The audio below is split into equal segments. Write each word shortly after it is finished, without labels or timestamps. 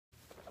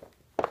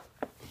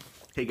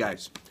Hey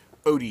guys,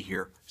 Odie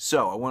here.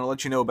 So I want to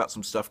let you know about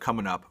some stuff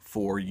coming up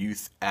for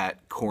youth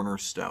at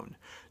Cornerstone.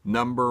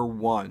 Number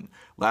one,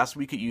 last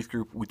week at youth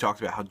group we talked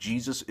about how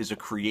Jesus is a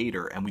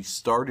creator and we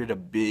started a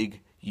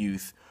big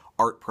youth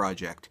art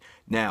project.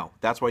 Now,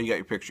 that's why you got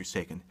your pictures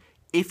taken.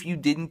 If you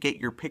didn't get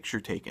your picture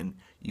taken,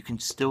 you can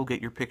still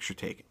get your picture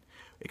taken.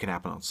 It can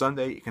happen on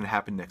Sunday, it can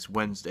happen next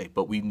Wednesday,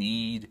 but we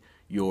need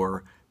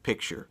your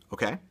picture,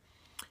 okay?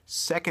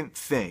 Second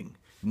thing,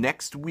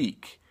 next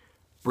week,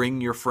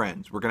 bring your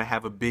friends. We're going to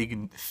have a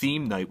big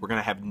theme night. We're going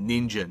to have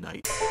Ninja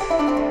Night.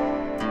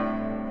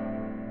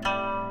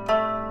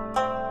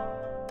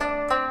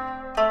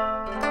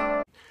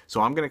 So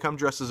I'm going to come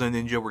dressed as a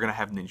ninja. We're going to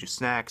have ninja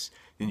snacks,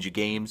 ninja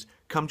games.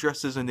 Come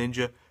dressed as a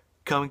ninja.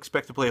 Come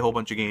expect to play a whole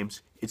bunch of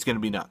games. It's going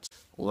to be nuts.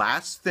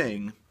 Last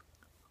thing,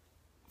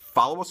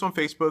 follow us on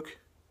Facebook.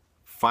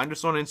 Find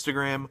us on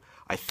Instagram.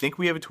 I think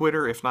we have a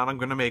Twitter. If not, I'm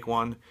going to make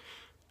one.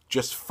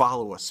 Just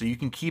follow us so you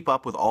can keep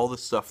up with all the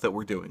stuff that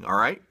we're doing, all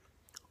right?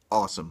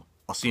 Awesome.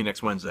 I'll see you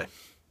next Wednesday.